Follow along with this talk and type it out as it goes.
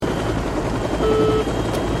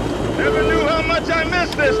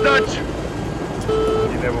this, Dutch?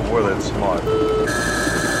 You never were that smart.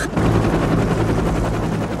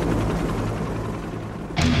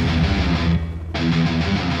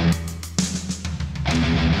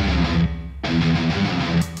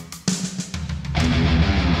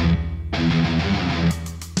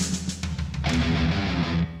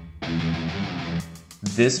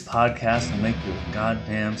 This podcast will make you a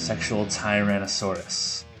goddamn sexual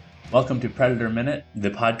tyrannosaurus. Welcome to Predator Minute,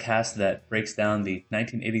 the podcast that breaks down the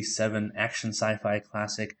 1987 action sci-fi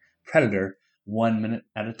classic Predator 1 minute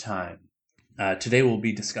at a time. Today we'll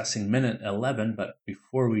be discussing minute 11, but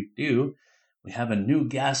before we do, we have a new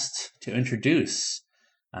guest to introduce.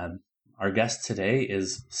 Our guest today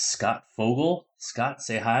is Scott Fogel. Scott,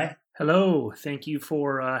 say hi. Hello. Thank you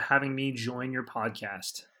for having me join your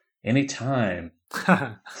podcast. Anytime.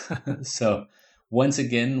 So once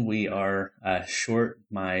again, we are short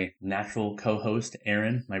my natural co-host,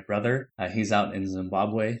 Aaron, my brother. He's out in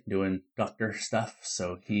Zimbabwe doing doctor stuff.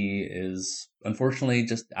 So he is unfortunately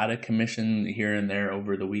just out of commission here and there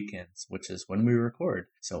over the weekends, which is when we record.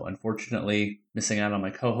 So unfortunately, missing out on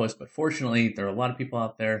my co-host, but fortunately, there are a lot of people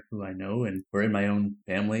out there who I know and who are in my own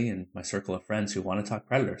family and my circle of friends who want to talk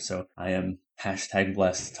Predator. So I am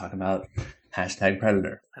 #blessed talking about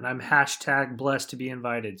 #Predator. And I'm blessed to be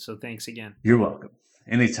invited. So thanks again. You're welcome.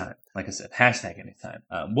 Anytime. Like I said, #anytime.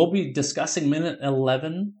 We'll be discussing minute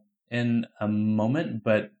 11 in a moment.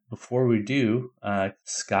 But before we do,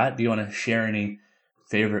 Scott, do you want to share any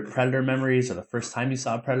favorite Predator memories or the first time you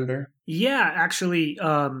saw Predator? Yeah, actually,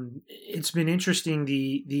 it's been interesting.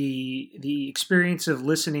 The experience of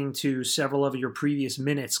listening to several of your previous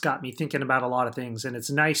minutes got me thinking about a lot of things, and it's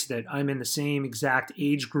nice that I'm in the same exact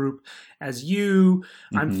age group as you.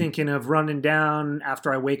 Mm-hmm. I'm thinking of running down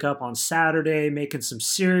after I wake up on Saturday, making some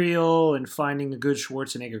cereal, and finding a good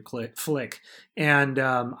Schwarzenegger flick. And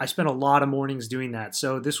I spent a lot of mornings doing that,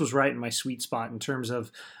 so this was right in my sweet spot in terms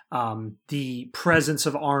of the presence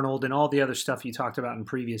of Arnold and all the other stuff you talked about in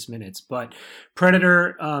previous minutes. But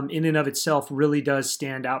Predator, in and of itself, really does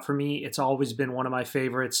stand out for me. It's always been one of my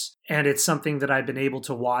favorites, and it's something that I've been able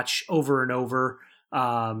to watch over and over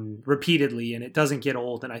repeatedly, and it doesn't get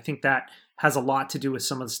old. And I think that has a lot to do with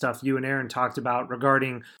some of the stuff you and Aaron talked about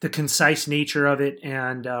regarding the concise nature of it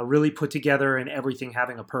and really put together and everything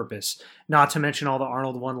having a purpose. Not to mention all the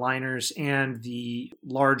Arnold one-liners and the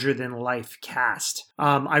larger-than-life cast.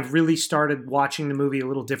 I've really started watching the movie a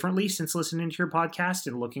little differently since listening to your podcast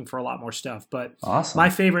and looking for a lot more stuff. But awesome. My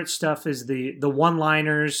favorite stuff is the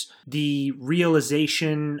one-liners, the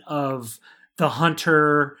realization of the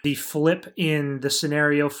hunter, the flip in the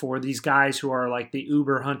scenario for these guys who are like the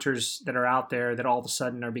uber hunters that are out there that all of a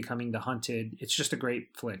sudden are becoming the hunted. It's just a great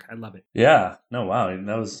flick. I love it. Yeah. No, wow.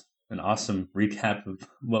 That was an awesome recap of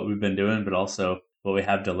what we've been doing, but also what we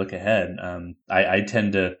have to look ahead. I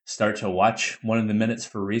tend to start to watch one of the minutes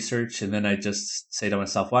for research, and then I just say to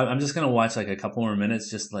myself, well, I'm just going to watch like a couple more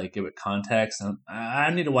minutes, just like give it context. And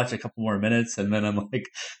I need to watch a couple more minutes, and then I'm like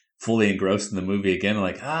fully engrossed in the movie again. I'm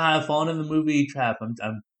like, I've fallen in the movie trap.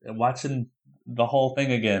 I'm watching the whole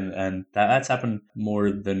thing again. And that's happened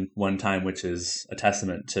more than one time, which is a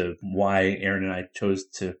testament to why Aaron and I chose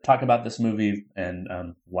to talk about this movie and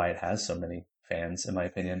why it has so many fans, in my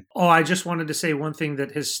opinion. Oh, I just wanted to say one thing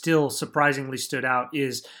that has still surprisingly stood out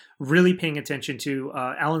is really paying attention to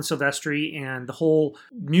Alan Silvestri and the whole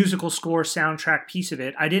musical score soundtrack piece of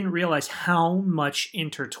it. I didn't realize how much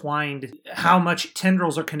intertwined, how much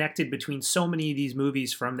tendrils are connected between so many of these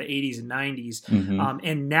movies from the 80s and 90s. Mm-hmm.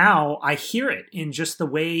 And now I hear it in just the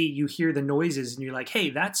way you hear the noises and you're like,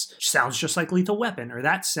 hey, that sounds just like Lethal Weapon, or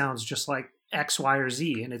that sounds just like X, Y, or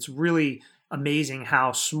Z. And it's really amazing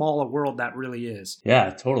how small a world that really is.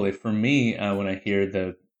 Yeah, totally. For me, when I hear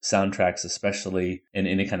the soundtracks, especially in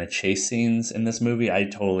any kind of chase scenes in this movie, I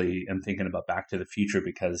totally am thinking about Back to the Future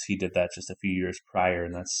because he did that just a few years prior,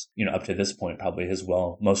 and that's, up to this point probably his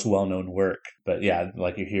most well-known work. But yeah,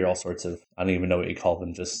 like you hear all sorts of, I don't even know what you call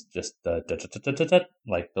them, just the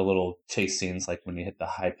like the little chase scenes, like when you hit the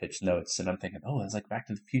high-pitched notes, and I'm thinking, oh, it's like Back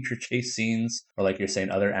to the Future chase scenes, or like you're saying,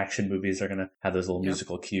 other action movies are going to have those little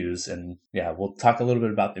musical cues. And yeah, we'll talk a little bit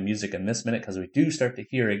about the music in this minute because we do start to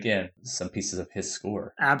hear again some pieces of his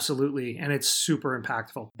score. Absolutely, and it's super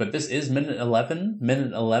impactful. But this is minute 11.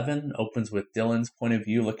 Minute 11 opens with Dylan's point of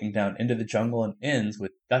view looking down into the jungle and ends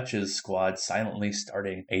with Dutch's squad silently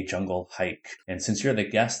starting a jungle hike. And since you're the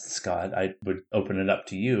guest, Scott, I would open it up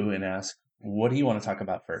to you and ask, what do you want to talk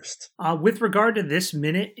about first? With regard to this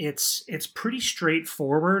minute, it's pretty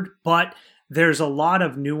straightforward, but there's a lot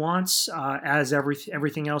of nuance, as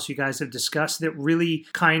everything else you guys have discussed, that really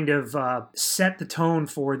kind of set the tone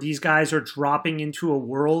for these guys are dropping into a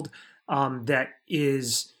world that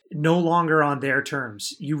is no longer on their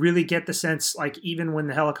terms. You really get the sense, like, even when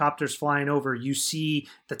the helicopter's flying over, you see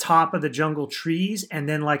the top of the jungle trees and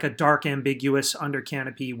then like a dark, ambiguous under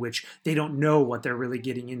canopy, which they don't know what they're really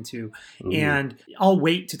getting into. Ooh. And I'll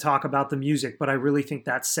wait to talk about the music, but I really think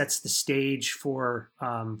that sets the stage for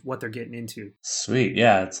what they're getting into. Sweet.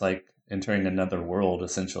 Yeah, it's like entering another world,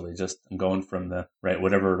 essentially. Just going from the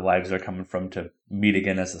whatever lives they're coming from to meet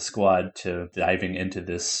again as a squad to diving into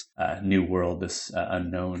this new world, this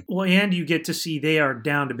unknown. Well, and you get to see they are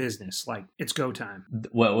down to business. Like, it's go time.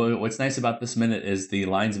 What's nice about this minute is the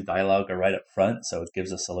lines of dialogue are right up front, so it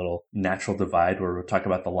gives us a little natural divide where we'll talk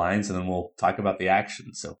about the lines and then we'll talk about the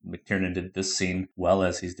action. So McTiernan did this scene well,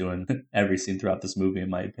 as he's doing every scene throughout this movie, in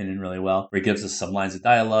my opinion, really well, where he gives us some lines of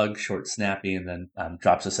dialogue, short, snappy, and then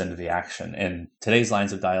drops us into the action. And today's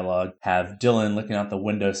lines of dialogue have Dylan looking out the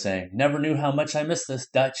window saying, "Never knew how much I miss this,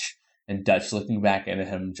 Dutch," and Dutch looking back at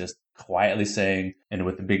him, just quietly saying, and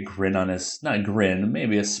with a big grin on his, not grin,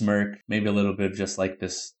 maybe a smirk, maybe a little bit of just like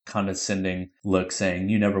this condescending look, saying,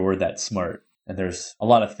 "You never were that smart." And there's a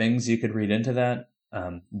lot of things you could read into that.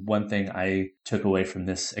 One thing I took away from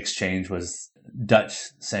this exchange was Dutch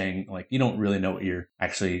saying, like, you don't really know what you're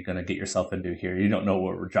actually going to get yourself into here. You don't know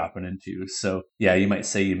what we're dropping into. So yeah, you might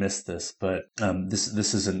say you missed this, but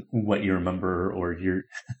this isn't what you remember, or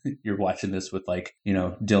you're watching this with, like, you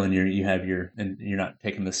know, Dylan, and you're not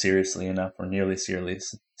taking this seriously enough, or nearly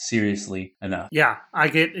seriously enough. Yeah, I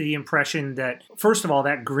get the impression that, first of all,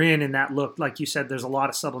 that grin and that look, like you said, there's a lot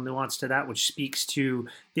of subtle nuance to that, which speaks to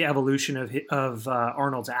the evolution of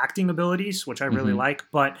Arnold's acting abilities, which I really like.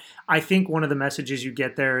 But I think one of the messages you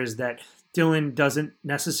get there is that Dylan doesn't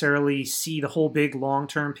necessarily see the whole big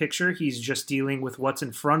long-term picture. He's just dealing with what's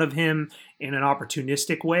in front of him in an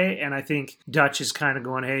opportunistic way. And I think Dutch is kind of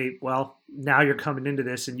going, hey, well, now you're coming into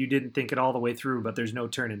this and you didn't think it all the way through, but there's no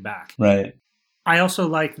turning back. Right. I also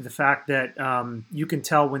like the fact that you can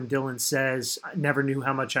tell when Dylan says, "I never knew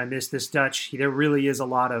how much I missed this, Dutch," there really is a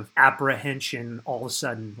lot of apprehension all of a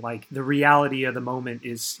sudden. Like, the reality of the moment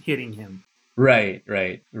is hitting him. Right.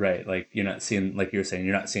 Like, you're not seeing, like you were saying,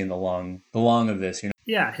 you're not seeing the long of this.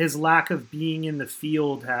 Yeah, his lack of being in the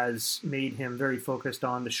field has made him very focused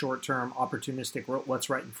on the short-term, opportunistic, what's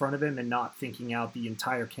right in front of him, and not thinking out the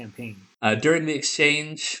entire campaign. During the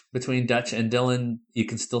exchange between Dutch and Dylan, you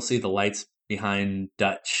can still see the lights behind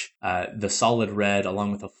Dutch, the solid red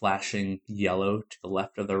along with a flashing yellow to the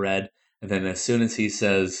left of the red. And then as soon as he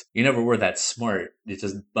says, "You never were that smart," it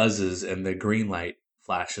just buzzes and the green light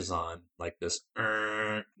flashes on, like this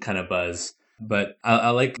kind of buzz. But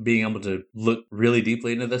I like being able to look really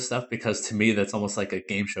deeply into this stuff, because to me, that's almost like a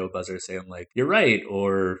game show buzzer saying, like, "You're right."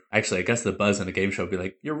 Or actually, I guess the buzz in a game show would be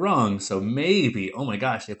like, "You're wrong." So maybe, oh my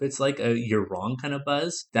gosh, if it's like a "you're wrong" kind of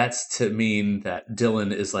buzz, that's to mean that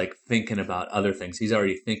Dylan is like thinking about other things. He's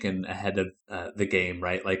already thinking ahead of the game,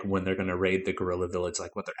 right? Like when they're going to raid the guerrilla village,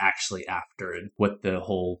 like what they're actually after and what the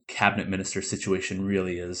whole cabinet minister situation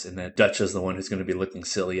really is. And that Dutch is the one who's going to be looking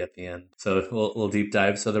silly at the end. So a little deep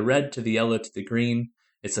dive. So the red to the yellow to the green.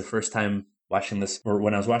 It's the first time watching this, or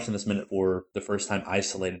when I was watching this minute for the first time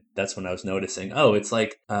isolated, that's when I was noticing, oh, it's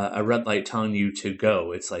like a red light telling you to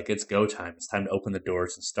go. It's like, it's go time. It's time to open the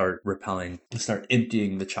doors and start repelling, start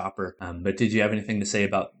emptying the chopper. But did you have anything to say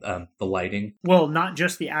about the lighting? Well, not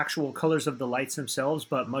just the actual colors of the lights themselves,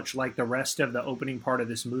 but much like the rest of the opening part of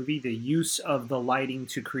this movie, the use of the lighting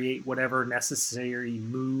to create whatever necessary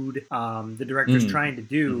mood the director's trying to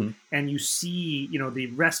do. Mm-hmm. And you see, the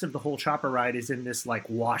rest of the whole chopper ride is in this like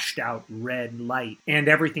washed out red light, and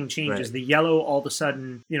everything changes. Right. The yellow all of a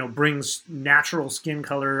sudden, brings natural skin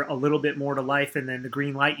color a little bit more to life, and then the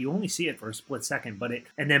green light, you only see it for a split second,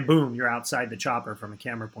 and then boom, you're outside the chopper from a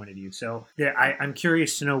camera point of view. So I'm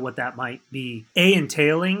curious to know what that might be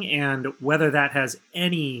entailing, and whether that has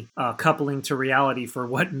any coupling to reality for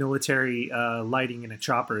what military lighting in a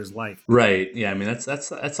chopper is like. Right. Yeah. I mean,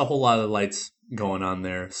 that's a whole lot of lights going on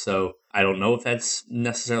there. So I don't know if that's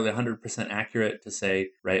necessarily 100% accurate to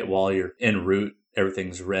say, right, while you're en route,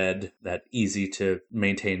 everything's red, that easy to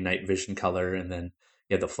maintain night vision color, and then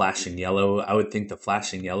you have the flashing yellow. I would think the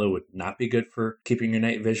flashing yellow would not be good for keeping your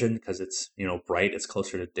night vision, because it's, bright, it's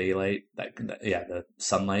closer to daylight, the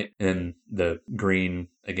sunlight. And the green,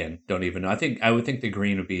 again, don't even know. I would think the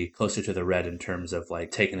green would be closer to the red in terms of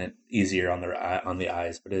like taking it easier on the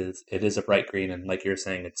eyes, but it is a bright green, and like you're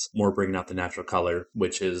saying, it's more bringing out the natural color,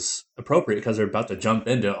 which is appropriate because they're about to jump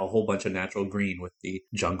into a whole bunch of natural green with the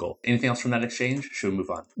jungle. Anything else from that exchange? Should we move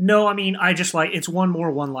on? No, I mean, I just like, it's one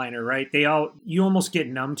more one-liner, right? You almost get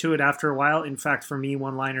get numb to it after a while. In fact, for me,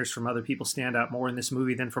 one-liners from other people stand out more in this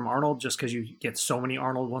movie than from Arnold, just because you get so many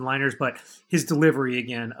Arnold one-liners. But his delivery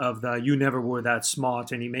again of the "you never were that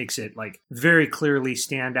smart," and he makes it like very clearly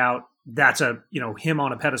stand out. That's him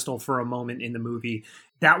on a pedestal for a moment in the movie.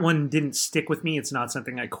 That one didn't stick with me. It's not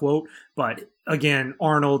something I quote, but again,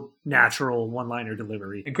 Arnold, natural one-liner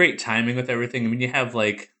delivery. Great timing with everything. I mean, you have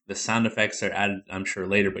like the sound effects are added, I'm sure,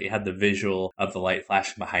 later, but you have the visual of the light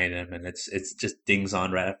flashing behind him, and it's just dings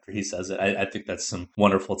on right after he says it. I think that's some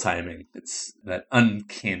wonderful timing. It's that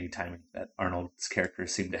uncanny timing that Arnold's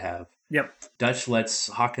characters seem to have. Yep. Dutch lets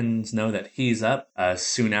Hawkins know that he's up.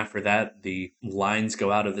 Soon after that, the lines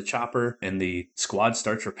go out of the chopper, and the squad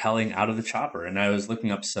starts rappelling out of the chopper. And I was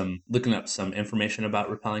looking up some information about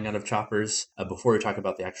rappelling out of choppers before we talk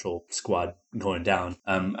about the actual squad going down.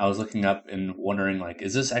 I was looking up and wondering, like,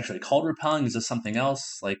 is this actually called rappelling? Is this something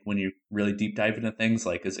else? Like, when you really deep dive into things,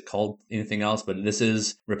 like, is it called anything else? But this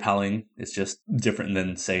is rappelling. It's just different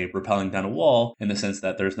than, say, rappelling down a wall in the sense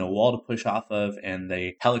that there's no wall to push off of, and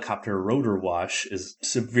the helicopter rotor wash is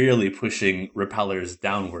severely pushing repellers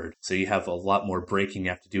downward. So you have a lot more braking you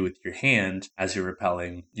have to do with your hand as you're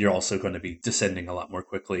rappelling. You're also going to be descending a lot more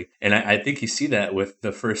quickly. And I think you see that with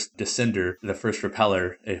the first descender, the first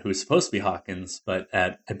repeller, who's supposed to be Hawkins, but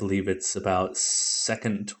at, I believe it's about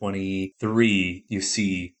second 23, you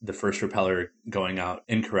see the first repeller going out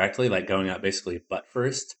incorrectly, like going out basically butt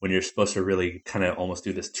first, when you're supposed to really kind of almost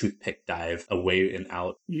do this toothpick dive away and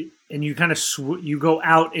out. And you kind of you go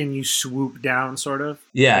out and you swoop down, sort of.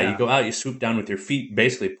 Yeah, you go out, you swoop down with your feet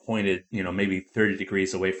basically pointed, maybe 30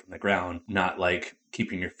 degrees away from the ground, not like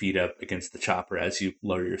keeping your feet up against the chopper as you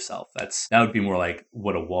lower yourself. That would be more like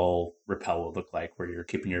what a wall rappel would look like, where you're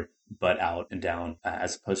keeping your butt out and down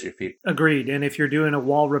as opposed to your feet. Agreed. And if you're doing a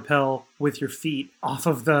wall rappel with your feet off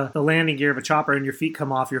of the landing gear of a chopper and your feet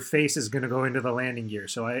come off, your face is going to go into the landing gear.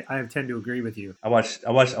 So I tend to agree with you. I watched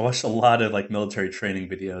a lot of like military training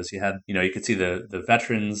videos. You had, you could see the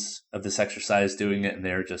veterans of this exercise doing it, and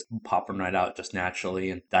they're just popping right out just naturally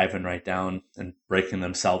and diving right down and breaking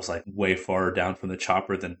themselves like way far down from the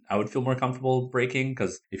chopper than I would feel more comfortable braking,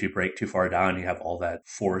 because if you brake too far down, you have all that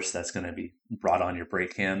force that's going to be brought on your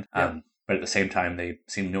brake hand. But at the same time, they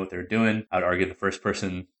seem to know what they're doing. I would argue the first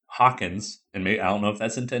person, Hawkins, and maybe, I don't know if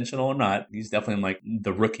that's intentional or not, he's definitely like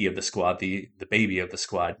the rookie of the squad, the baby of the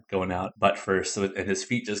squad, going out butt first, and his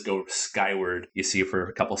feet just go skyward, you see, for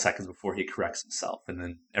a couple seconds before he corrects himself, and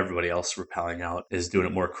then everybody else rappelling out is doing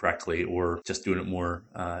it more correctly or just doing it more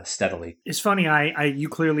steadily. It's funny, you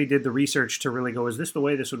clearly did the research to really go, is this the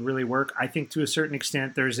way this would really work? I think to a certain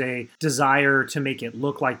extent there's a desire to make it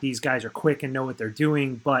look like these guys are quick and know what they're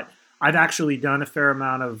doing, but I've actually done a fair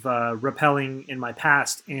amount of rappelling in my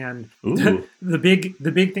past, and the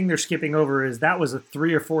big thing they're skipping over is that was a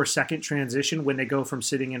 3 or 4 second transition when they go from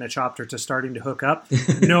sitting in a chopper to starting to hook up.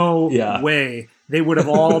 No way. They would have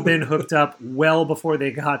all been hooked up well before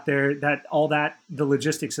they got there. The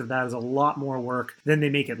logistics of that is a lot more work than they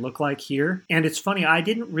make it look like here. And it's funny, I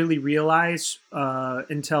didn't really realize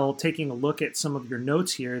until taking a look at some of your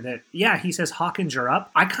notes here that, he says Hawkins, you're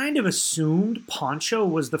up. I kind of assumed Pancho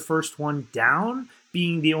was the first one down,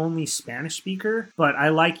 being the only Spanish speaker, but I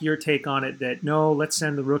like your take on it that, no, let's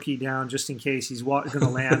send the rookie down just in case he's going to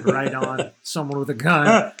land right on someone with a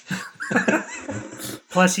gun.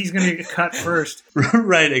 Plus, he's going to get cut first.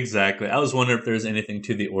 Right, exactly. I was wondering if there's anything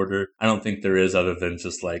to the order. I don't think there is, other than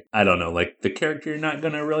just like, I don't know, like the character you're not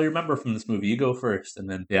going to really remember from this movie. You go first. And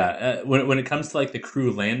then, when it comes to like the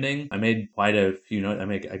crew landing, I made quite a few notes.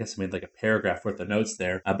 I guess I made like a paragraph worth of notes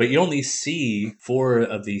there. But you only see 4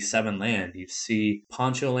 of the 7 land. You see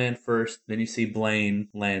Pancho land first, then you see Blaine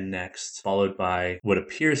land next, followed by what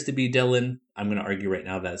appears to be Dylan. I'm going to argue right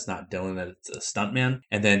now that it's not Dylan, that it's a stuntman.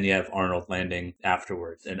 And then you have Arnold landing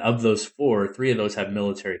afterwards. And of those 4, 3 of those have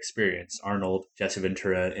military experience. Arnold, Jesse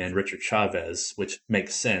Ventura, and Richard Chavez, which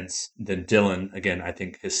makes sense. Then Dylan, again, I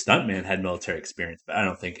think his stuntman had military experience, but I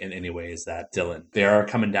don't think in any way is that Dylan. They are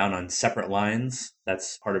coming down on separate lines.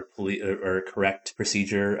 That's part of correct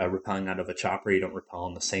procedure. Rappelling out of a chopper, you don't rappel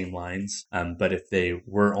on the same lines. But if they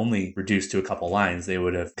were only reduced to a couple lines, they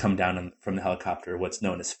would have come down from the helicopter, what's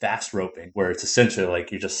known as fast roping, where it's essentially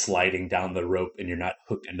like you're just sliding down the rope and you're not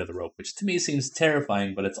hooked into the rope, which to me seems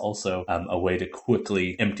terrifying, but it's also a way to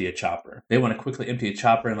quickly empty a chopper. They want to quickly empty a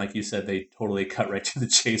chopper, and like you said, they totally cut right to the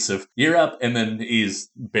chase of, you're up, and then he's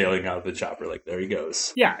bailing out of the chopper, like there he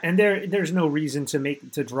goes. Yeah, and there's no reason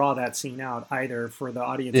to draw that scene out either for the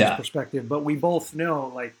audience's perspective, but we both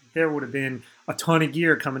know like there would have been a ton of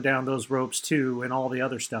gear coming down those ropes too and all the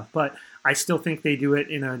other stuff, but I still think they do it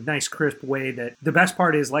in a nice crisp way. That the best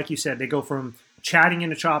part is, like you said, they go from chatting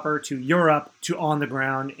in a chopper to Europe to on the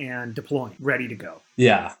ground and deploying, ready to go.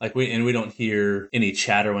 Yeah, like we don't hear any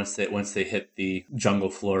chatter once they hit the jungle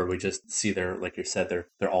floor. We just see their, like you said,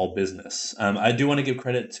 they're all business. I do want to give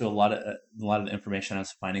credit to a lot of the information I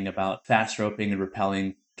was finding about fast roping and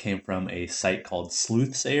rappelling came from a site called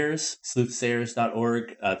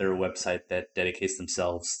sleuthsayers.org. They're a website that dedicates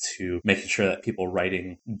themselves to making sure that people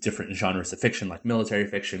writing different genres of fiction, like military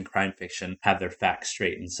fiction, crime fiction, have their facts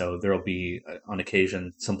straight. And so there'll be, on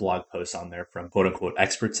occasion, some blog posts on there from quote unquote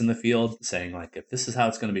experts in the field saying, like, if this is how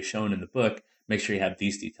it's going to be shown in the book, make sure you have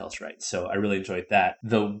these details right. So I really enjoyed that.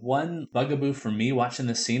 The one bugaboo for me watching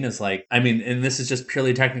this scene is like, I mean, and this is just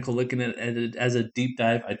purely technical, looking at it as a deep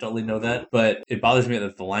dive. I totally know that, but it bothers me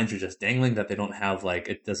that the lines are just dangling, that they don't have like,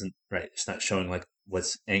 it doesn't, right. It's not showing like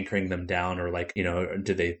what's anchoring them down, or like, you know,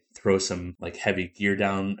 did they throw some like heavy gear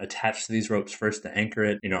down attached to these ropes first to anchor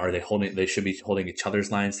it? You know, are they should be holding each other's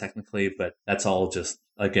lines technically, but that's all just,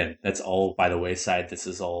 again, that's all by the wayside. This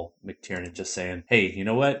is all McTiernan just saying, hey, you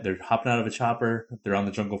know what? They're hopping out of a chopper. They're on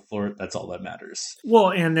the jungle floor. That's all that matters.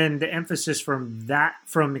 Well, and then the emphasis from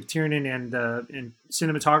McTiernan and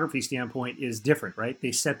cinematography standpoint is different, right?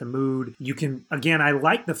 They set the mood. You can, again, I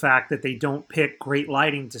like the fact that they don't pick great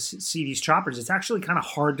lighting to see these choppers. It's actually kind of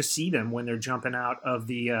hard to see them when they're jumping out of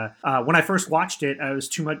the, when I first watched it,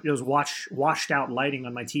 it was washed out lighting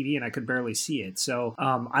on my TV and I could barely see it. So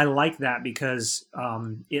I like that because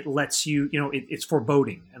it lets you, you know, it's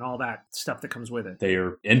foreboding and all that stuff that comes with it. They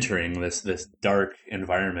are entering this dark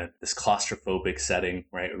environment, this claustrophobic setting,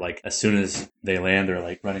 right? Like as soon as they land, they're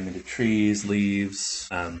like running into trees, leaves.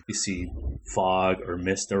 You see fog or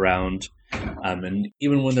mist around. And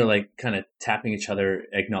even when they're like kind of tapping each other,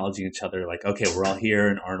 acknowledging each other, like, okay, we're all here,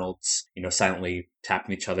 and Arnold's, you know, silently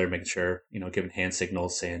tapping each other, making sure, you know, giving hand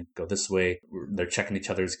signals saying, go this way. They're checking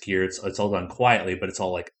each other's gear. It's all done quietly, but it's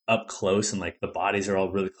all like up close, and like the bodies are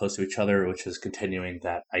all really close to each other, which is continuing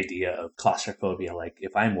that idea of claustrophobia. Like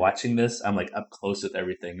if I'm watching this, I'm like up close with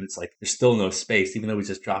everything. And it's like, there's still no space, even though we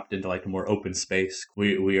just dropped into like a more open space.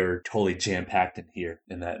 We are totally jam packed in here.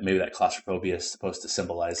 And that maybe that claustrophobia is supposed to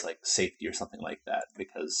symbolize like safety or something like that,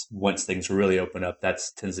 because once things really open up, that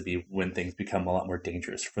tends to be when things become a lot more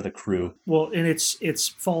dangerous for the crew. Well, and it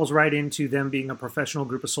falls right into them being a professional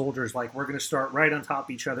group of soldiers. Like, we're going to start right on top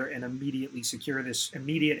of each other and immediately secure this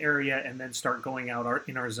immediate area, and then start going out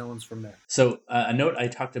in our zones from there. So a note I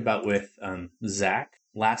talked about with Zach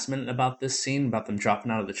last minute about this scene, about them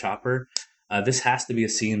dropping out of the chopper. This has to be a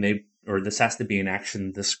scene this has to be an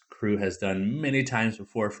action this crew has done many times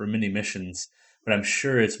before for many missions, but I'm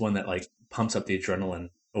sure it's one that like pumps up the adrenaline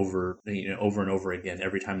over and over again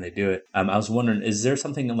every time they do it. I was wondering, is there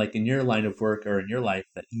something like in your line of work or in your life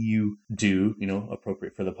that you do, you know,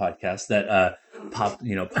 appropriate for the podcast, that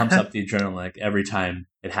pumps up the adrenaline like every time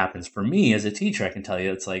it happens? For me as a teacher, I can tell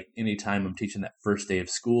you, it's like anytime I'm teaching that first day of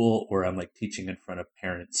school, or I'm like teaching in front of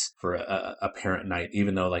parents for a parent night,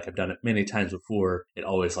 even though like I've done it many times before, it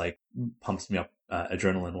always like pumps me up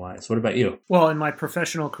adrenaline wise. What about you? Well, in my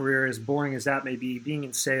professional career, as boring as that may be, being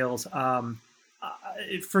in sales,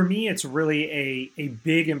 for me, it's really a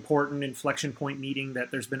big, important inflection point meeting that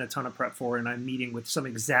there's been a ton of prep for, and I'm meeting with some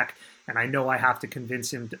exec, and I know I have to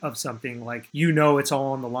convince him of something, like, you know, it's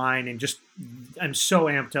all on the line, and just I'm so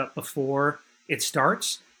amped up before it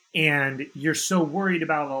starts. And you're so worried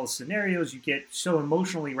about all the scenarios, you get so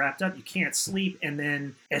emotionally wrapped up, you can't sleep. And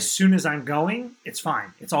then as soon as I'm going, it's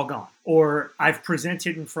fine. It's all gone. Or I've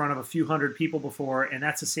presented in front of a few hundred people before, and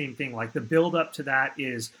that's the same thing. Like, the build up to that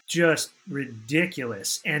is just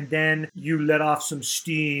ridiculous. And then you let off some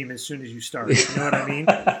steam as soon as you start. You know what I mean?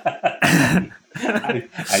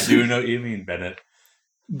 I do know what you mean, Bennett.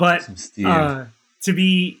 But to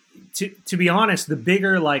be honest, the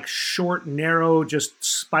bigger, like, short, narrow, just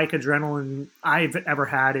spike adrenaline I've ever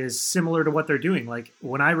had is similar to what they're doing. Like,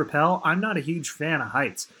 when I rappel, I'm not a huge fan of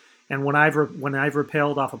heights. And when I've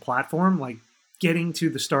rappelled off a platform, like, getting to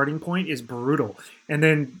the starting point is brutal. And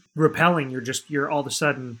then rappelling, you're all of a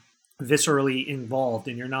sudden viscerally involved,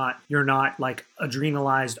 and you're not like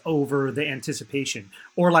adrenalized over the anticipation,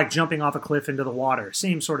 or like jumping off a cliff into the water.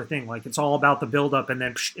 Same sort of thing. Like, it's all about the build up, and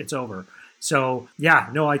then it's over. So, yeah,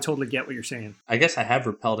 no, I totally get what you're saying. I guess I have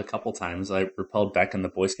rappelled a couple times. I rappelled back in the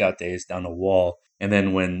Boy Scout days down a wall. And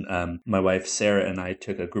then when my wife Sarah and I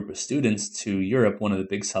took a group of students to Europe, one of the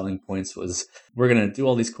big selling points was, we're going to do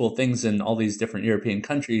all these cool things in all these different European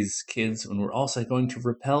countries, kids, and we're also going to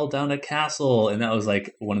rappel down a castle. And that was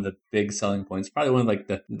like one of the big selling points, probably one of like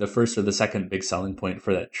the first or the second big selling point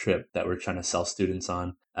for that trip that we're trying to sell students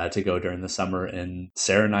on to go during the summer. And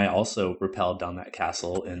Sarah and I also rappelled down that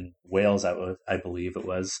castle in Wales, I believe it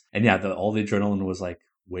was. And yeah, all the adrenaline was like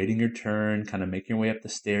waiting your turn, kind of making your way up the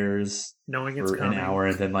stairs knowing it's for coming. an hour,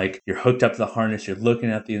 and then like you're hooked up to the harness, you're looking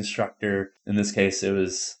at the instructor. In this case, it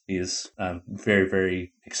was these very,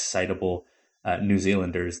 very excitable New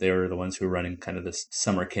Zealanders. They were the ones who were running kind of this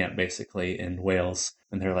summer camp basically in Wales,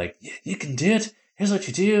 and they're like, you can do it, here's what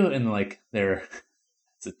you do, and like they're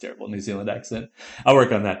it's a terrible New Zealand accent. I'll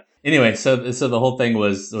work on that. Anyway, so the whole thing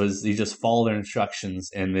was you just follow their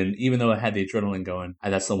instructions, and then even though I had the adrenaline going,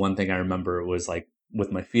 that's the one thing I remember was like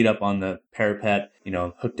with my feet up on the parapet,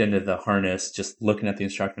 hooked into the harness, just looking at the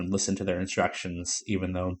instructor and listening to their instructions,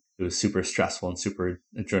 even though it was super stressful and super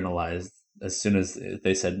adrenalized. As soon as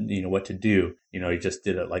they said, what to do, you just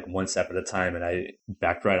did it like one step at a time, and I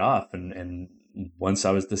backed right off. And once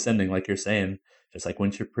I was descending, like you're saying, just like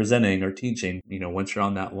once you're presenting or teaching, once you're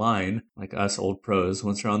on that line, like us old pros,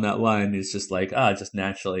 once you're on that line, it's just like, just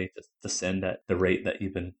naturally just descend at the rate that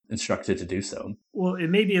you've been instructed to do so. Well, it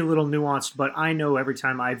may be a little nuanced, but I know every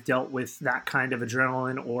time I've dealt with that kind of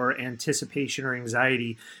adrenaline or anticipation or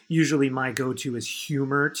anxiety, usually my go-to is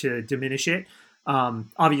humor to diminish it.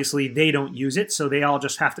 Obviously, they don't use it, so they all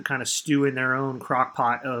just have to kind of stew in their own crock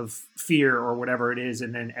pot of fear or whatever it is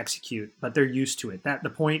and then execute. But they're used to it. The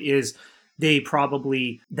point is, they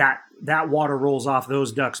probably that water rolls off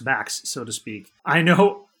those ducks' backs, so to speak. I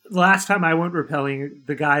know last time I went rappelling,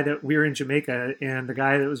 the guy that we were in Jamaica, and the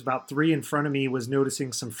guy that was about 3 in front of me was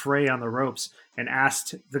noticing some fray on the ropes and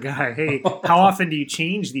asked the guy, "Hey, how often do you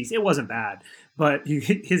change these?" It wasn't bad, but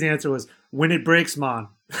his answer was, "When it breaks, man."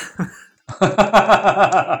 But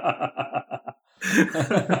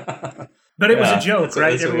it was a joke,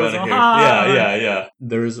 right? Everyone's like, yeah.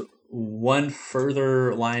 There's one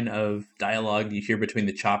further line of dialogue you hear between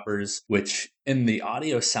the choppers, which in the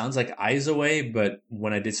audio sounds like eyes away, but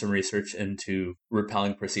when I did some research into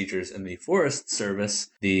rappelling procedures in the Forest Service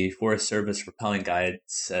rappelling guide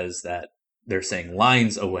says that they're saying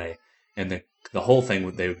lines away, and the whole thing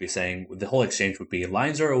they would be saying, the whole exchange would be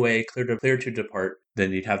lines are away, clear to depart.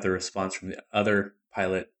 Then you'd have the response from the other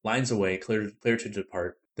pilot, lines away, clear to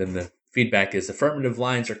depart. Then the feedback is affirmative,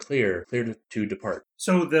 lines are clear to depart.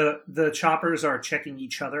 So the choppers are checking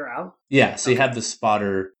each other out? Yeah, so you have the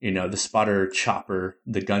spotter, the spotter chopper,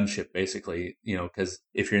 the gunship basically, because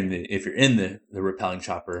if you're in the rappelling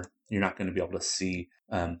chopper, you're not going to be able to see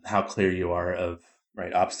how clear you are of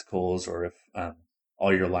obstacles, or if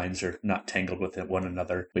all your lines are not tangled with one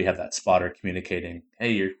another. But you have that spotter communicating,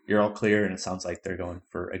 hey, you're all clear, and it sounds like they're going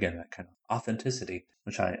for, again, that kind of authenticity,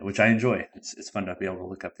 which I enjoy. It's fun to be able to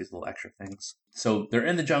look up these little extra things. So they're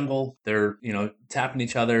in the jungle, they're tapping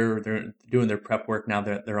each other, they're doing their prep work now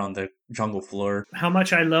that they're on the jungle floor. How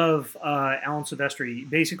much I love Alan Silvestri.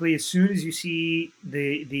 Basically, as soon as you see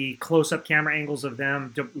the close-up camera angles of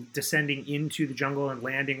them descending into the jungle and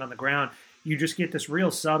landing on the ground, you just get this real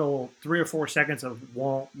subtle 3 or 4 seconds of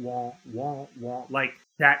wah, wah, wah, wah, like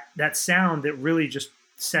that sound that really just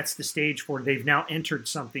sets the stage for they've now entered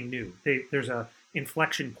something new. There's a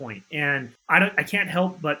inflection point, and I can't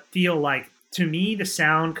help but feel like, to me, the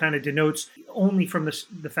sound kind of denotes, only from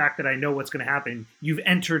the fact that I know what's going to happen, you've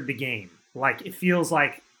entered the game. Like, it feels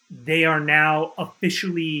like they are now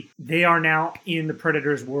in the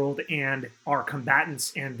predator's world and are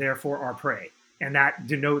combatants and therefore are prey. And that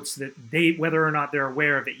denotes that they, whether or not they're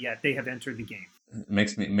aware of it yet, they have entered the game.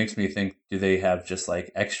 It makes me think, do they have just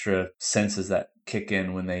like extra senses that kick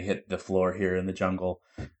in when they hit the floor here in the jungle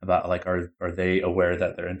about like, are they aware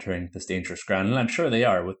that they're entering this dangerous ground? And I'm sure they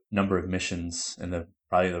are, with number of missions and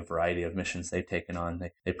probably the variety of missions they've taken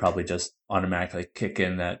on. They probably just automatically kick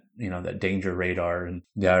in that, that danger radar, and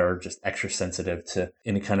they are just extra sensitive to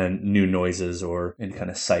any kind of new noises or any kind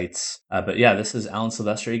of sights. But yeah, this is Alan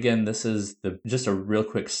Silvestri again. This is just a real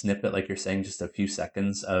quick snippet, like you're saying, just a few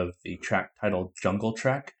seconds of the track titled Jungle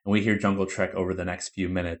Trek. And we hear Jungle Trek over the next few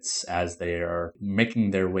minutes as they are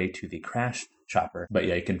making their way to the crash chopper. But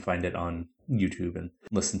yeah, you can find it on YouTube and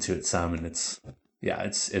listen to it some, and it's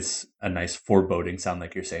a nice foreboding sound,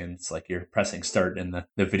 like you're saying. It's like you're pressing start in the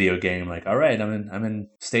video game, like, all right, I'm in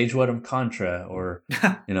stage 1 of Contra, or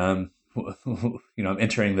I'm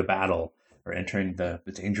entering the battle, or entering the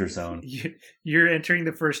danger zone. You're entering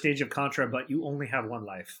the first stage of Contra, but you only have one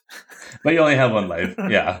life. But you only have one life,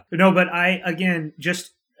 yeah. No, but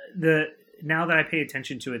now that I pay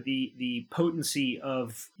attention to it, the potency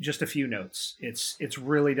of just a few notes, it's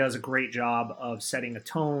really does a great job of setting a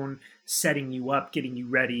tone, setting you up, getting you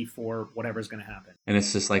ready for whatever's going to happen. And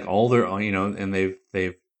it's just like all their, and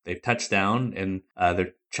they've touched down, and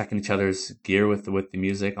they're checking each other's gear with the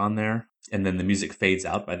music on there. And then the music fades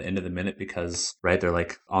out by the end of the minute because, they're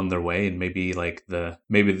like on their way, and maybe like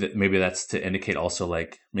maybe that's to indicate also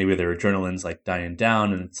like maybe their adrenaline's like dying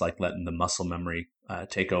down, and it's like letting the muscle memory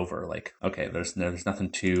take over. Like, okay, there's nothing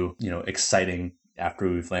too, exciting after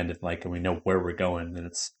we've landed, like, and we know where we're going, and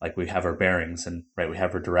it's like we have our bearings and right, we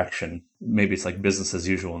have our direction. Maybe it's like business as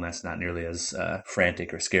usual, and that's not nearly as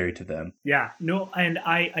frantic or scary to them. Yeah, no, and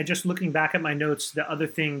I just looking back at my notes, the other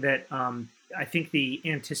thing that I think the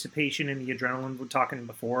anticipation and the adrenaline we're talking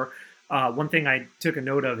before. One thing I took a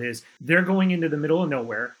note of is they're going into the middle of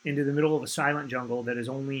nowhere, into the middle of a silent jungle that is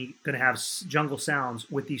only going to have jungle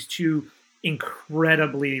sounds with these two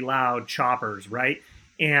incredibly loud choppers, right?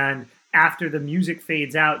 And after the music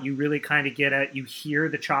fades out, you really kind of you hear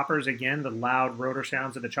the choppers again, the loud rotor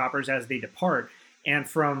sounds of the choppers as they depart. And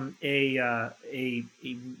from a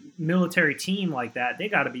military team like that, they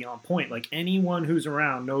got to be on point. Like anyone who's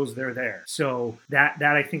around knows they're there. So that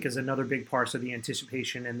I think is another big part of the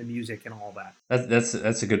anticipation and the music and all that.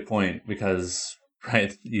 That's a good point, because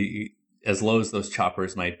right, as low as those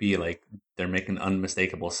choppers might be, like they're making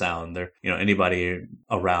unmistakable sound. They're anybody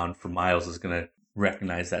around for miles is going to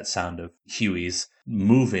recognize that sound of Hueys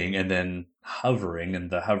moving and then hovering,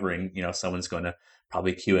 and the hovering, someone's going to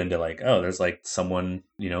probably cue into like, oh, there's like someone,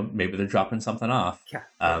 maybe they're dropping something off.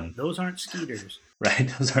 Yeah, those aren't skeeters.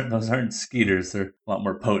 Right, those aren't skeeters. They're a lot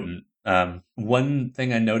more potent. One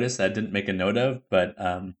thing I noticed that I didn't make a note of, but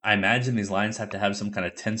I imagine these lines have to have some kind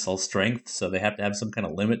of tensile strength, so they have to have some kind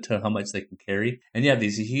of limit to how much they can carry. And you have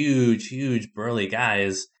these huge burly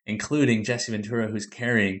guys, including Jesse Ventura, who's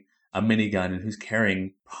carrying a minigun and who's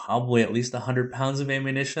carrying probably at least 100 pounds of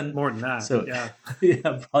ammunition. More than that. So yeah,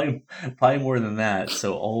 yeah, probably more than that.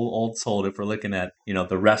 So old sold, if we're looking at,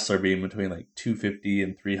 the wrestler being between like 250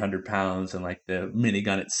 and 300 pounds, and like the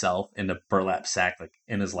minigun itself in a burlap sack, like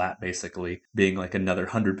in his lap, basically being like another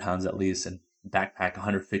 100 pounds at least, and backpack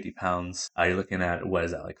 150 pounds. You're looking at, what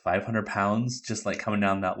is that, like 500 pounds just like coming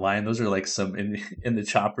down that line. Those are like some in the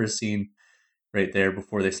chopper scene right there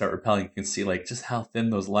before they start rappelling. You can see like just how thin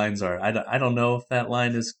those lines are. I don't know if that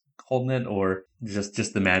line is holding it or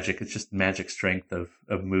just the magic. It's just magic strength of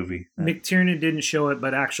movie. McTiernan didn't show it,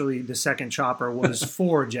 but actually the second chopper was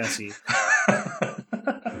for Jesse.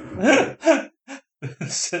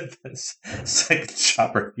 Second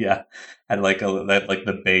chopper, yeah, had like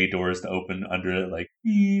the bay doors to open under it, like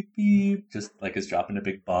beep beep, just like it's dropping a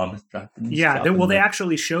big bomb. They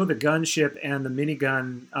actually show the gunship and the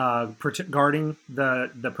minigun guarding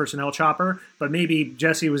the personnel chopper, but maybe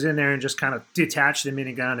Jesse was in there and just kind of detached the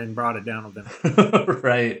minigun and brought it down with him.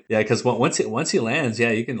 Right, yeah, because once he lands,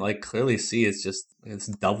 yeah, you can like clearly see it's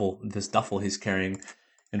duffel he's carrying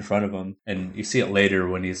in front of him, and you see it later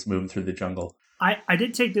when he's moving through the jungle. I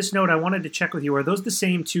did take this note. I wanted to check with you. Are those the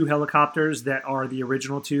same two helicopters that are the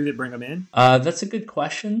original two that bring them in? That's a good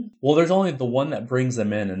question. Well, there's only the one that brings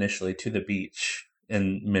them in initially to the beach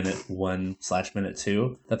in minute 1/minute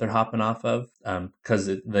 2 that they're hopping off of, because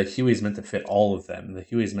the Huey's meant to fit all of them. The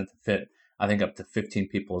Huey's meant to fit, I think, up to 15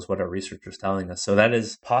 people is what our researcher's telling us. So that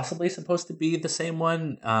is possibly supposed to be the same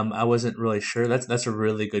one. I wasn't really sure. That's a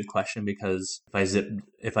really good question, because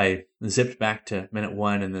if I zipped back to minute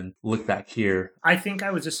 1 and then look back here, I think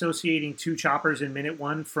I was associating two choppers in minute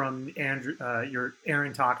 1 from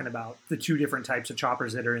Aaron talking about the two different types of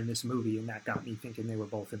choppers that are in this movie, and that got me thinking they were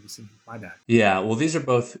both in the scene. My bad. Yeah, well, these are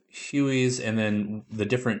both Hueys, and then the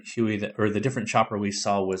different Huey the different chopper we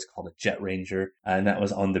saw was called a Jet Ranger, and that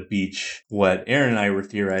was on the beach. What Aaron and I were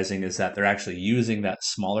theorizing is that they're actually using that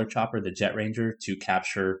smaller chopper, the Jet Ranger, to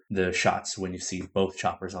capture the shots when you see both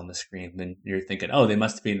choppers on the screen. Then you're thinking, oh, they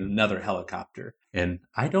must be in another helicopter. And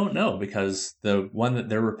I don't know, because the one that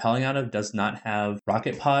they're rappelling out of does not have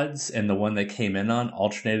rocket pods, and the one they came in on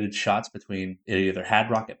alternated shots between it either had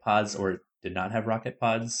rocket pods or did not have rocket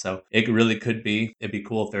pods. So it really could be. It'd be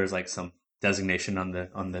cool if there's like some designation on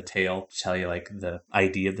the tail to tell you like the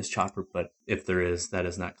ID of this chopper, but if there is, that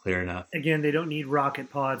is not clear enough. Again, they don't need rocket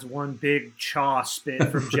pods. One big chaw spit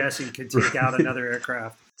from Jesse could take out another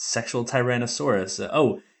aircraft. Sexual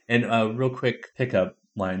Tyrannosaurus. And a real quick pickup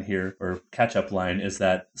line here, or catch-up line, is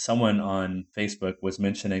that someone on Facebook was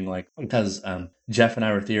mentioning, like, because Jeff and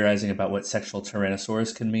I were theorizing about what sexual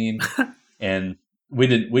Tyrannosaurus can mean, and we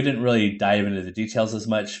didn't really dive into the details as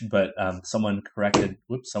much, but someone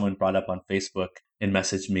brought up on Facebook and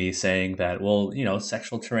messaged me saying that, well,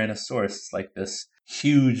 sexual Tyrannosaurus is like this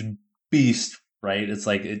huge beast, right? It's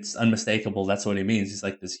like, it's unmistakable. That's what he means. He's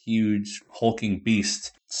like this huge hulking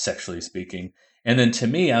beast, sexually speaking. And then to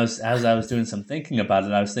me, as I was doing some thinking about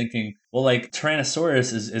it, I was thinking, well, like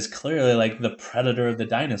Tyrannosaurus is clearly like the predator of the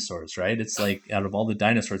dinosaurs, right? It's like out of all the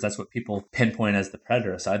dinosaurs, that's what people pinpoint as the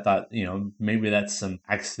predator. So I thought, maybe that's some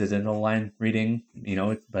accidental line reading,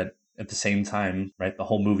 but at the same time, right, the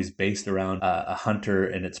whole movie's based around a hunter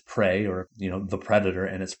and its prey, or, the predator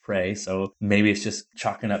and its prey. So maybe it's just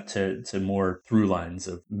chalking up to more through lines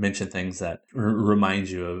of mention things that remind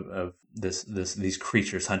you of these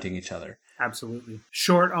creatures hunting each other. Absolutely.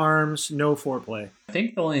 Short arms, no foreplay. I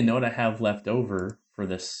think the only note I have left over for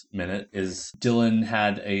this minute is Dylan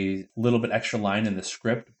had a little bit extra line in the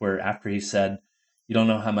script where after he said, you don't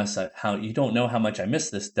know how much I miss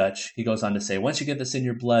this, Dutch. He goes on to say, once you get this in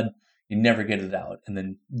your blood, you never get it out. And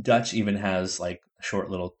then Dutch even has like a short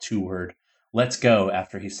little 2-word, let's go,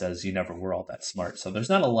 after he says, you never were all that smart. So there's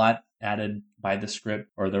not a lot added by the script,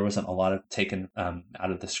 or there wasn't a lot of taken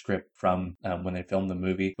out of the script from when they filmed the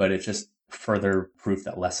movie, but it just further proof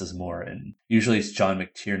that less is more. And usually it's John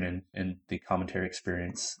McTiernan in the commentary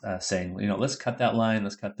experience saying, let's cut that line,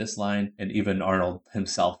 let's cut this line. And even Arnold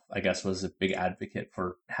himself, I guess, was a big advocate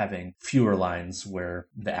for having fewer lines where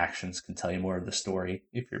the actions can tell you more of the story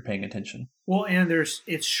if you're paying attention. Well, and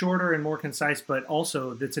it's shorter and more concise, but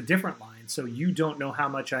also it's a different line. So you don't know how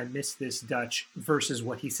much I miss this, Dutch, versus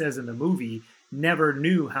what he says in the movie, never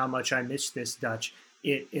knew how much I miss this, Dutch.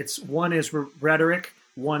 It's one is rhetoric,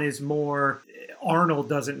 one is more Arnold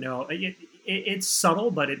doesn't know. It's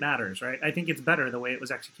subtle, but it matters, right? I think it's better the way it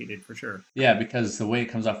was executed, for sure. Yeah, because the way it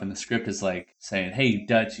comes off in the script is like saying, hey,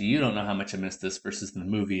 Dutch, you don't know how much I miss this, versus in the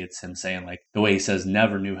movie, it's him saying, like, the way he says,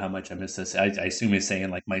 never knew how much I miss this. I assume he's saying,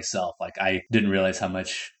 like, myself. Like, I didn't realize how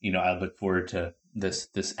much, I look forward to this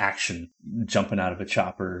action, jumping out of a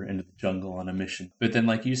chopper into the jungle on a mission. But then,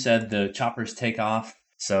 like you said, the choppers take off.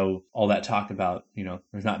 So all that talk about,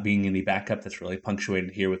 there's not being any backup, that's really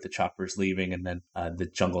punctuated here with the choppers leaving, and then the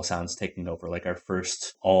jungle sounds taking over, like our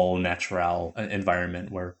first all natural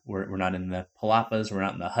environment where we're not in the palapas, we're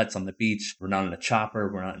not in the huts on the beach, we're not in a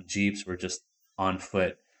chopper, we're not in jeeps, we're just on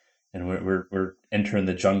foot, and we're entering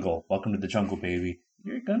the jungle. Welcome to the jungle, baby.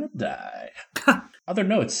 You're gonna die. Other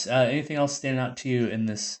notes, anything else standing out to you in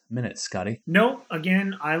this minute, Scotty? No,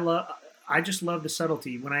 again, I just love the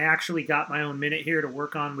subtlety. When I actually got my own minute here to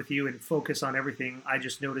work on with you and focus on everything, I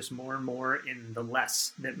just noticed more and more in the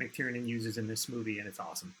less that McTiernan uses in this movie, and it's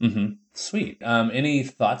awesome. Mm-hmm. Sweet. Any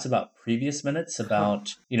thoughts about previous minutes,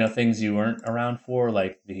 about, things you weren't around for,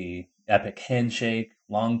 like the epic handshake,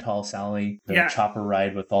 Long Tall Sally, the chopper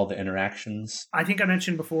ride with all the interactions? I think I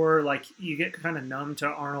mentioned before, like, you get kind of numb to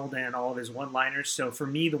Arnold and all of his one-liners. So for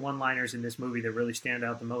me, the one-liners in this movie that really stand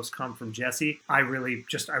out the most come from Jesse. I really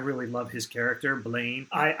love his character, Blaine.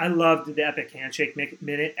 I loved the epic handshake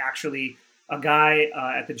minute. Actually, a guy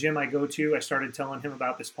at the gym I go to, I started telling him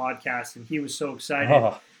about this podcast, and he was so excited.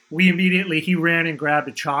 Oh. He ran and grabbed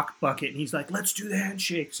a chalk bucket, and he's like, let's do the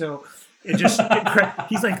handshake. So he's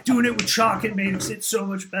like doing it with chalk. It made it sit so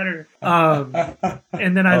much better.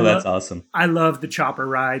 And then that's awesome. I love the chopper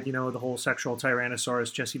ride, the whole sexual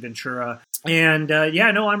Tyrannosaurus, Jesse Ventura. And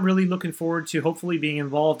I'm really looking forward to hopefully being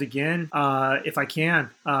involved again if I can.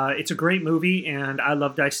 It's a great movie, and I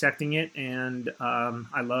love dissecting it, and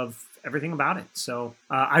I love everything about it. So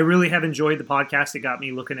I really have enjoyed the podcast. It got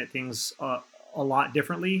me looking at things a lot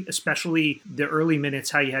differently, especially the early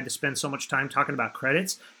minutes, how you had to spend so much time talking about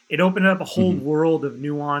credits. It opened up a whole world of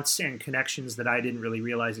nuance and connections that I didn't really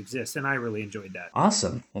realize exist, and I really enjoyed that.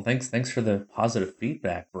 Awesome. Well, thanks for the positive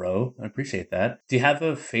feedback, bro. I appreciate that. Do you have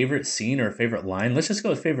a favorite scene or a favorite line? Let's just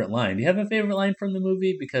go with favorite line. Do you have a favorite line from the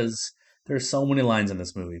movie? Because there's so many lines in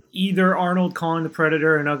this movie. Either Arnold calling the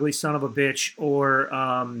Predator an ugly son of a bitch, or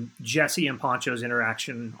Jesse and Poncho's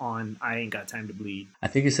interaction on I Ain't Got Time to Bleed. I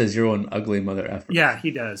think he says, you're an ugly mother effer. Yeah,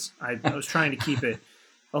 he does. I was trying to keep it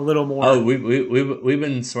a little more. Oh, we've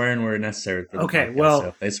been swearing where necessary for the podcast. Well, so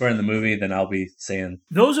if they swear in the movie, then I'll be saying...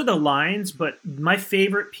 Those are the lines, but my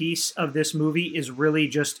favorite piece of this movie is really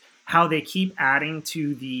just how they keep adding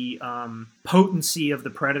to the potency of the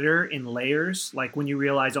Predator in layers. Like when you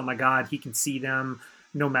realize, oh my God, he can see them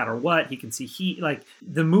no matter what. He can see heat. Like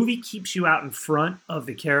the movie keeps you out in front of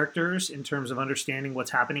the characters in terms of understanding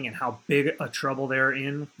what's happening and how big a trouble they're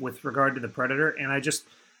in with regard to the Predator. And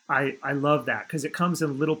I love that because it comes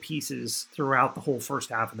in little pieces throughout the whole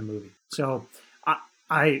first half of the movie. So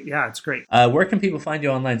it's great. Where can people find you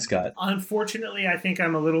online, Scott? Unfortunately, I think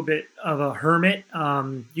I'm a little bit of a hermit.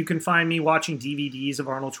 You can find me watching DVDs of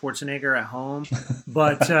Arnold Schwarzenegger at home,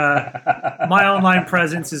 but my online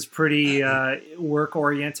presence is pretty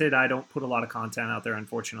work-oriented. I don't put a lot of content out there,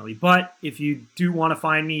 unfortunately. But if you do want to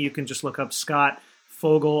find me, you can just look up Scott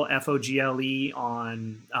Fogle, Fogle,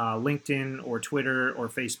 on LinkedIn or Twitter or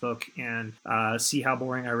Facebook, and see how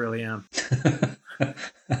boring I really am.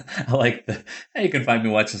 I like that. Hey, you can find me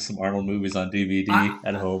watching some Arnold movies on DVD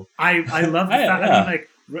at home. I love the fact. Yeah. I mean, like,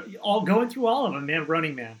 All going through all of them, man.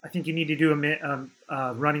 Running Man. I think you need to do a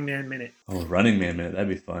Running Man minute. Oh, Running Man minute. That'd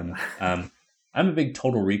be fun. I'm a big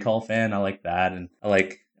Total Recall fan. I like that, and I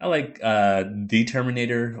like The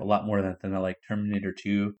Terminator a lot more than I like Terminator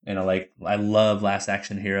 2, and I love Last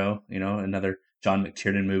Action Hero. You know, another John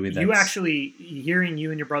McTiernan movie. You actually, hearing you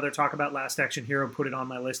and your brother talk about Last Action Hero, put it on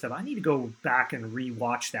my list of I need to go back and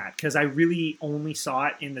rewatch that because I really only saw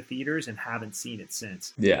it in the theaters and haven't seen it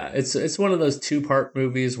since. Yeah, it's one of those 2-part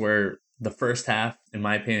movies where the first half, in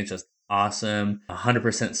my opinion, is just awesome,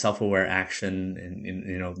 100% self-aware action,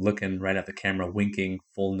 and looking right at the camera, winking,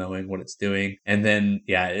 full knowing what it's doing, and then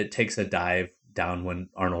it takes a dive down when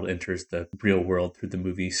Arnold enters the real world through the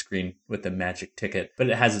movie screen with the magic ticket. But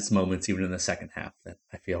it has its moments even in the second half that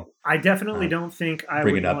I feel. I definitely don't think I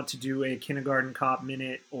would want to do a Kindergarten Cop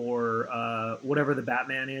minute or whatever the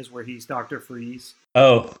Batman is where he's Dr. Freeze.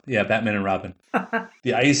 Oh, yeah, Batman and Robin.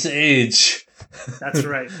 The Ice Age. That's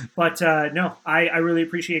right. But no, I really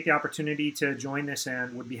appreciate the opportunity to join this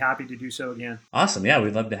and would be happy to do so again. Awesome. Yeah,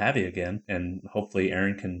 we'd love to have you again. And hopefully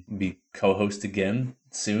Aaron can be co-host again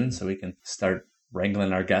soon so we can start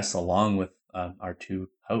wrangling our guests along with our 2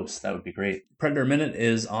 hosts. That would be great. Predator Minute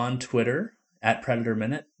is on Twitter at Predator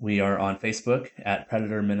Minute. We are on Facebook at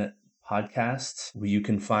Predator Minute Podcast. You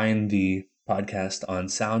can find the podcast on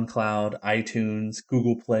SoundCloud, iTunes,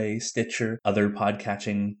 Google Play, Stitcher, other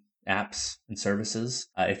podcatching apps and services.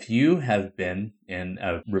 If you have been in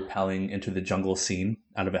rappelling into the jungle scene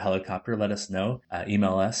out of a helicopter, let us know.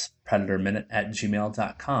 Email us,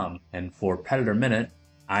 predatorminute@gmail.com. And for Predator Minute,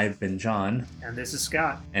 I've been John. And this is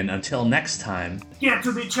Scott. And until next time... Get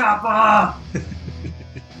to the chopper!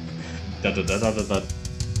 da da da da da da da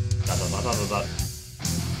da da da da.